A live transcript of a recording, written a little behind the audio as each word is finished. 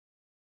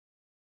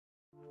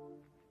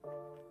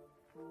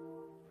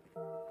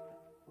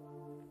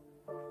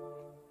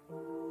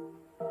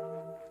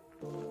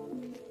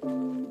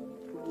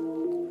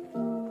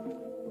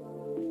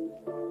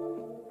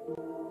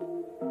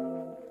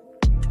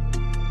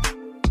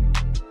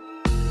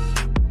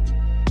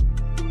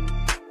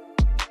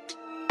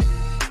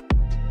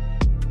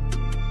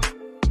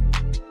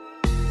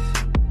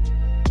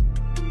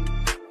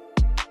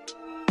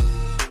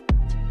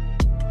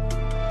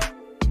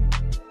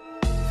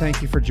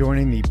Thank you for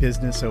joining the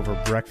Business Over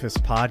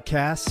Breakfast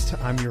podcast.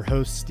 I'm your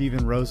host,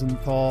 Steven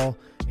Rosenthal,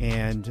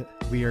 and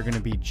we are going to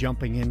be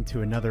jumping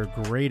into another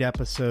great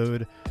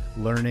episode,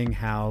 learning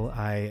how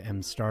I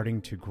am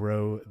starting to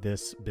grow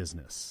this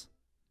business.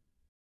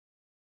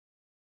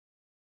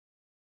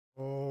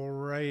 All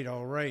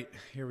right.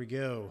 Here we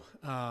go.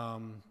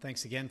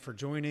 Thanks again for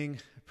joining.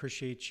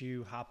 Appreciate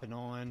you hopping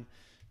on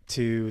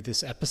to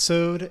this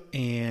episode,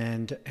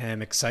 and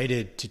am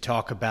excited to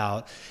talk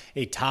about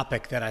a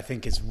topic that I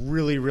think is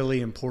really, really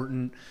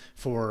important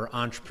for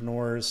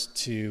entrepreneurs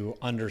to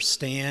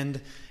understand.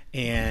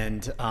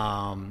 And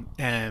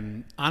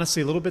am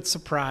honestly a little bit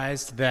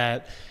surprised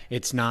that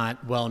it's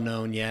not well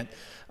known yet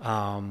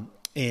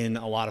in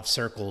a lot of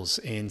circles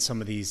in some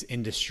of these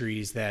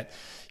industries that,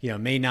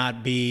 may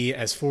not be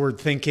as forward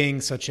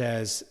thinking, such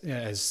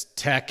as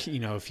tech.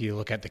 If you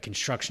look at the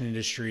construction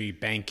industry,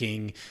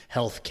 banking,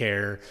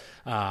 healthcare,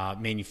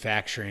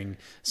 manufacturing,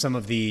 some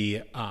of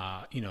the,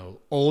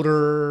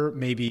 older,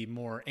 maybe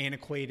more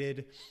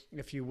antiquated,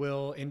 if you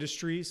will,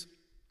 industries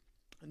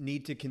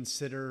need to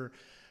consider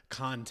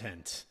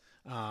content.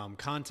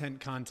 Content.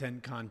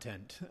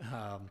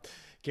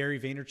 Gary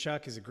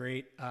Vaynerchuk is a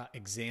great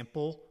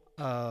example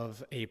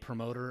of a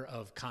promoter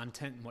of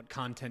content and what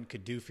content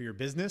could do for your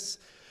business.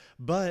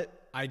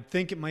 But I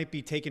think it might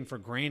be taken for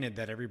granted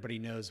that everybody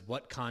knows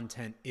what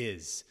content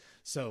is.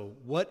 So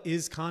what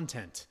is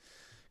content?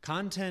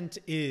 Content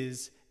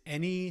is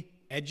any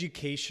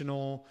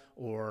educational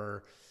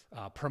or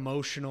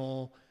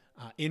promotional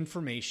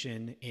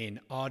information in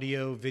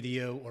audio,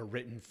 video, or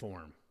written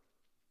form.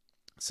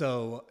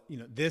 So,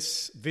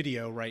 this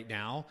video right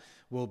now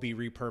will be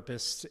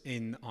repurposed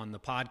on the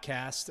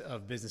podcast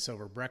of Business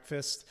Over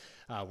Breakfast.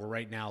 We're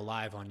right now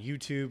live on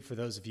YouTube. For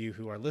those of you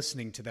who are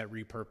listening to that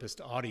repurposed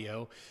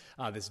audio,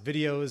 this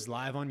video is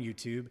live on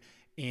YouTube,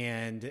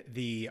 and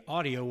the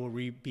audio will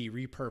be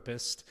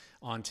repurposed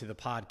onto the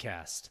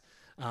podcast.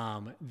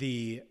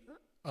 The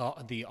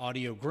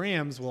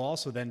audiograms will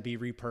also then be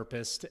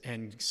repurposed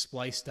and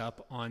spliced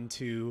up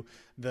onto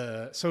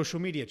the social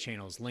media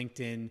channels,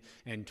 LinkedIn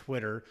and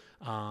Twitter,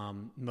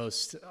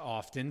 most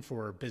often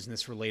for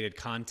business-related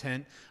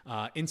content.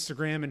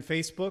 Instagram and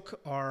Facebook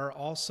are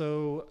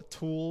also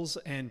tools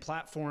and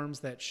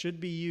platforms that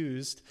should be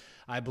used,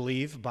 I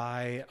believe,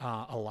 by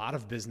a lot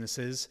of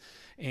businesses,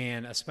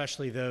 and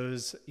especially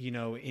those,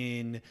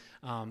 in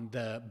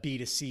the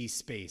B2C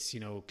space,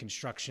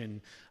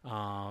 construction,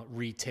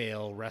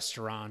 retail,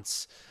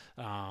 restaurants,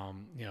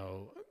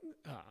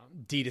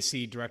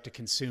 D2C,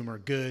 direct-to-consumer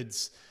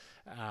goods,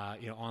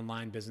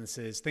 online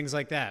businesses, things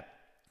like that.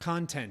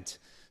 Content.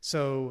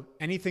 So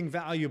anything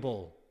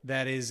valuable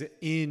that is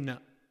in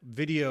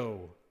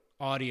video,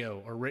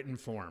 audio, or written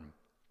form.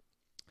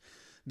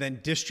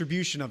 Then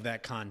distribution of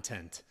that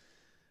content.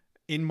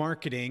 In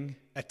marketing,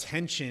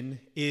 attention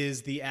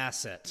is the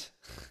asset.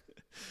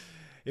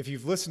 If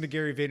you've listened to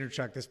Gary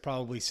Vaynerchuk, this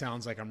probably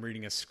sounds like I'm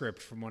reading a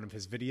script from one of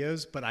his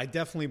videos, but I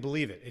definitely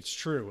believe it. It's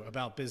true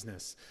about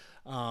business.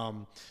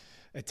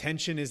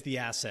 Attention is the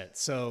asset.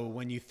 So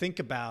when you think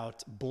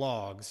about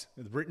blogs,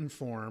 written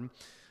form,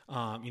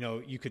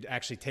 you could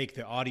actually take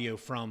the audio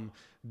from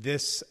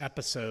this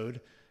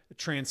episode,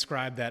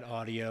 transcribe that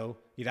audio.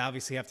 You'd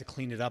obviously have to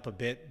clean it up a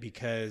bit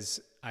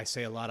because I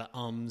say a lot of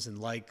ums and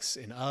likes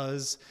and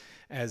uhs,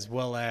 as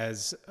well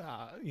as,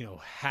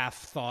 half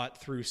thought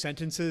through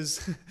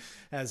sentences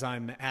as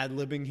I'm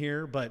ad-libbing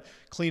here, but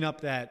clean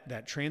up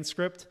that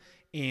transcript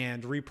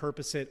and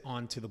repurpose it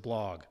onto the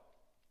blog.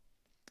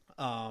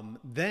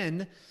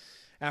 Then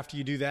after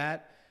you do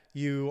that,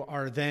 you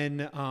are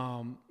then,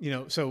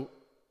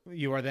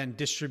 you are then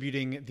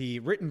distributing the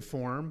written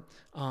form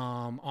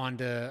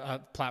onto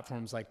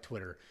platforms like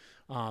Twitter.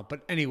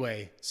 But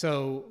anyway,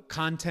 so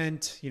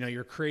content,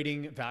 you're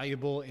creating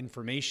valuable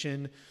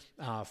information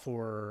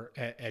for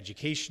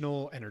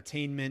educational,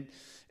 entertainment,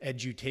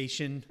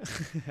 education,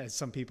 as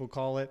some people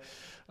call it,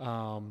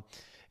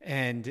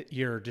 and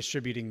you're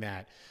distributing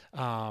that.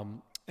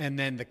 And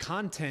then the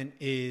content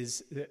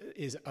is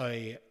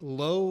a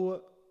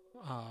low,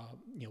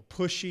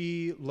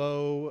 pushy,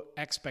 low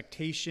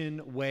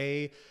expectation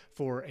way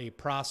for a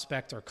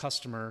prospect or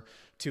customer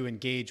to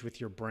engage with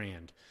your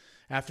brand.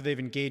 After they've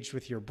engaged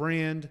with your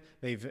brand,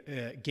 they've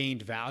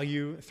gained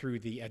value through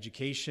the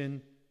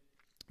education.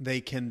 They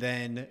can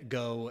then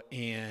go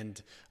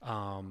and,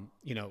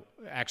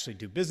 actually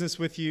do business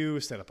with you,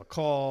 set up a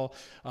call,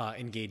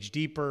 engage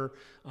deeper.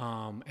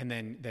 And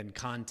then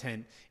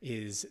content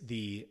is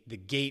the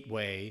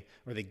gateway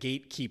or the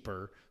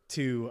gatekeeper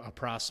to a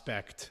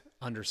prospect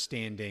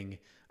understanding,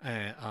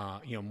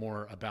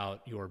 more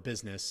about your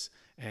business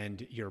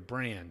and your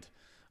brand.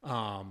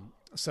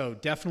 So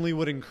definitely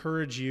would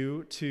encourage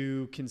you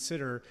to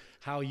consider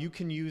how you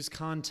can use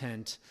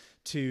content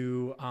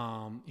to,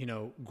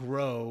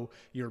 grow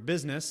your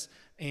business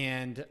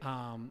and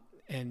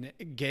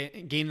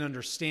gain an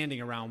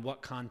understanding around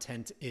what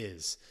content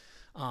is.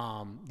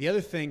 The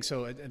other thing,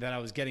 that I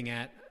was getting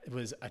at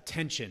was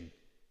attention.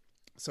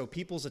 So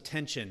people's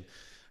attention.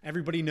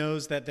 Everybody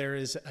knows that there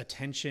is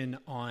attention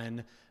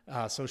on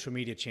social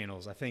media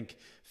channels. I think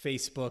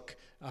Facebook,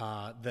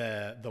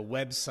 the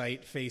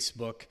website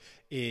Facebook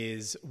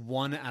is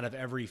 1 out of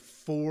every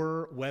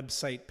 4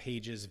 website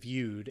pages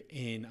viewed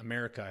in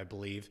America, I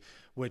believe.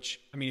 Which,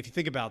 I mean, if you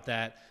think about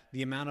that,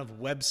 the amount of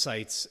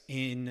websites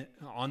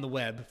on the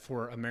web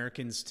for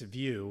Americans to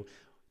view,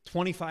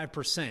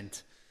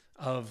 25%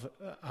 of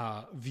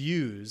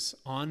views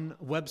on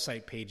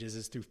website pages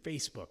is through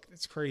Facebook.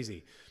 That's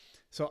crazy.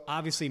 So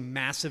obviously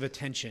massive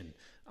attention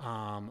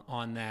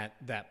on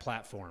that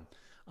platform.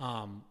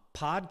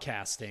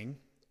 Podcasting,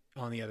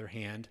 on the other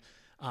hand,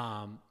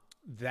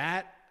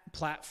 that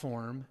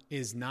platform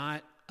is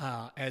not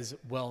as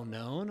well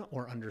known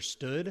or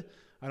understood,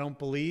 I don't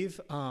believe,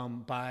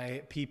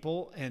 by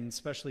people and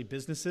especially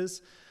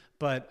businesses.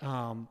 But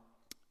over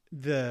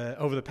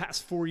the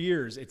past 4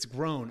 years, it's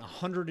grown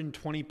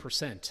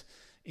 120%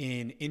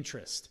 in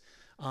interest,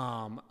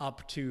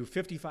 up to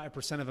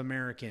 55% of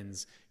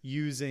Americans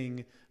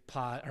using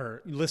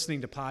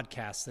listening to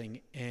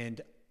podcasting,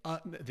 and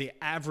the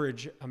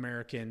average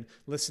American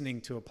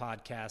listening to a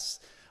podcast,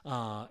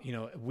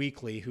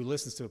 weekly, who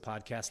listens to a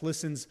podcast,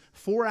 listens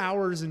 4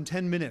 hours and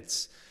 10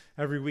 minutes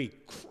every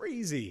week.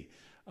 Crazy,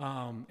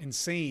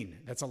 insane.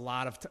 That's a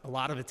lot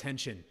of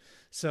attention.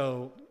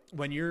 So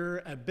when you're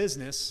a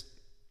business,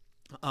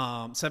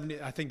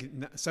 I think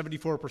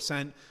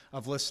 74%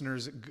 of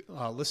listeners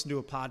listen to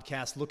a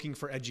podcast looking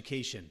for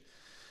education.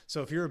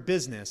 So if you're a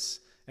business,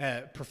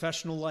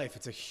 professional life,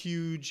 it's a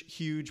huge,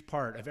 huge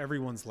part of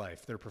everyone's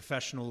life, their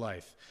professional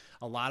life.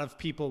 A lot of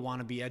people want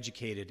to be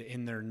educated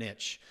in their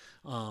niche.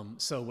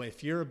 So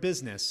if you're a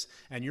business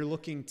and you're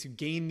looking to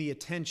gain the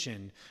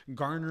attention,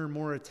 garner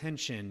more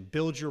attention,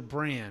 build your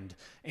brand,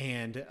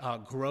 and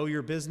grow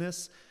your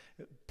business,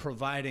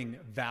 providing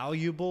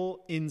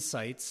valuable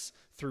insights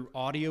through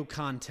audio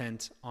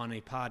content on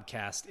a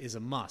podcast is a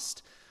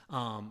must.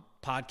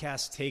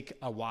 Podcasts take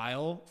a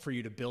while for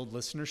you to build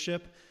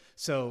listenership.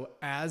 So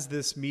as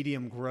this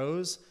medium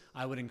grows,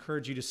 I would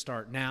encourage you to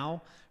start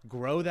now,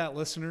 grow that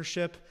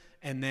listenership,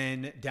 and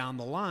then down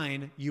the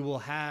line, you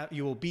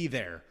will be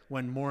there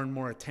when more and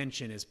more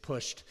attention is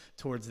pushed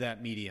towards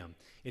that medium.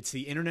 It's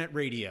the internet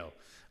radio.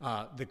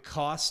 The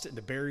cost,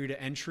 the barrier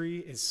to entry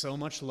is so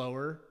much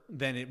lower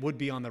than it would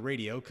be on the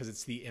radio because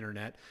it's the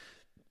internet.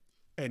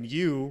 And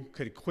you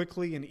could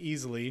quickly and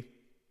easily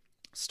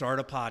start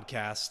a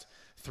podcast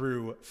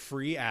through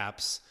free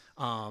apps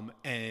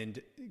and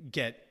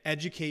get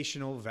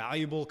educational,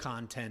 valuable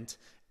content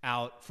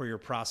out for your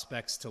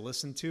prospects to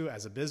listen to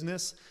as a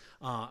business.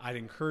 I'd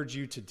encourage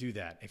you to do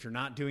that. If you're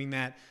not doing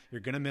that,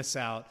 you're going to miss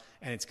out,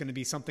 and it's going to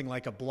be something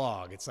like a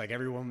blog. It's like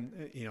everyone,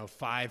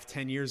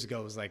 5-10 years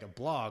ago was like, a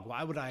blog.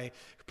 Why would I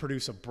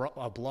produce a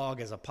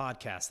blog as a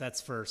podcast?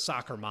 That's for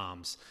soccer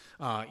moms,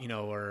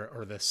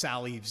 or the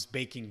Sally's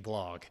baking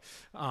blog.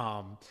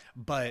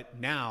 But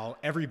now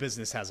every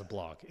business has a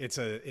blog. It's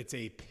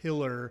a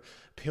pillar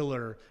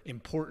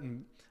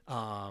important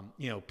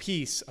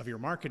piece of your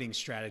marketing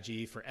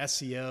strategy for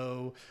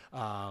SEO,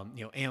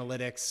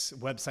 analytics,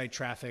 website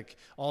traffic,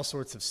 all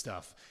sorts of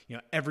stuff.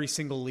 Every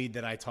single lead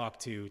that I talk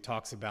to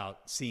talks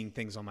about seeing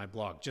things on my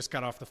blog. Just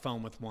got off the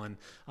phone with one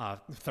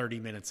 30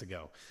 minutes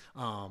ago.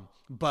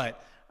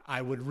 But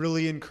I would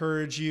really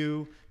encourage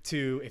you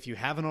to, if you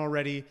haven't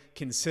already,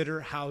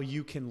 consider how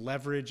you can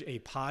leverage a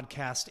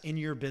podcast in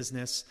your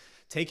business.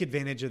 Take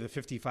advantage of the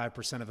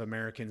 55% of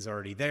Americans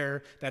already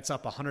there. That's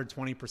up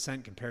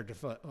 120% compared to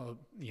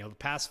the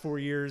past 4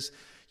 years.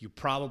 You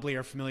probably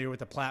are familiar with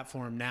the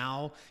platform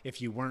now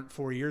if you weren't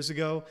 4 years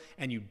ago,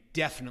 and you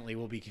definitely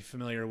will be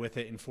familiar with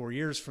it in 4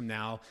 years from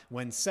now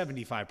when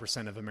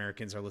 75% of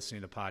Americans are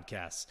listening to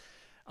podcasts.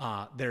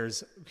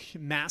 There's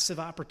massive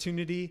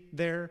opportunity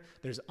there.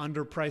 There's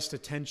underpriced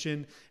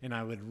attention, and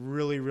I would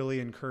really, really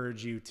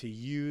encourage you to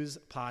use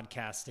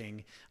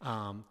podcasting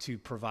to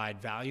provide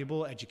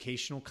valuable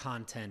educational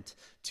content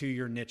to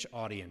your niche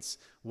audience.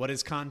 What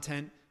is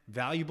content?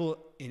 Valuable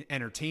in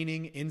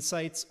entertaining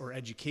insights or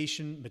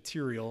education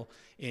material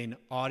in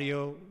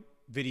audio,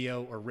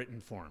 video, or written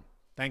form.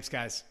 Thanks,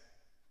 guys.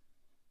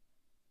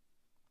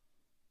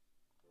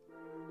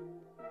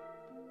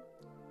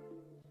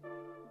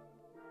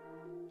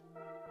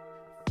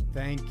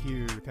 Thank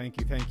you.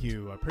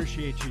 I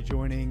appreciate you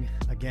joining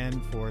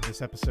again for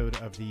this episode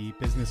of the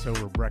Business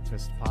Over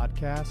Breakfast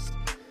podcast.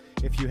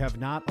 If you have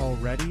not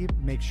already,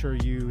 make sure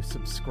you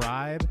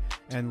subscribe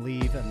and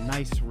leave a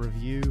nice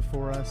review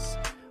for us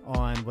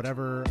on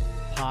whatever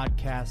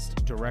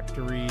podcast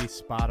directory,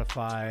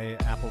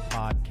 Spotify, Apple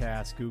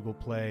Podcasts, Google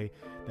Play,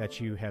 that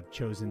you have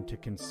chosen to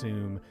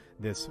consume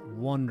this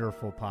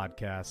wonderful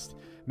podcast.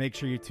 Make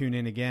sure you tune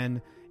in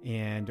again,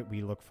 and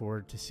we look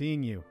forward to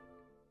seeing you.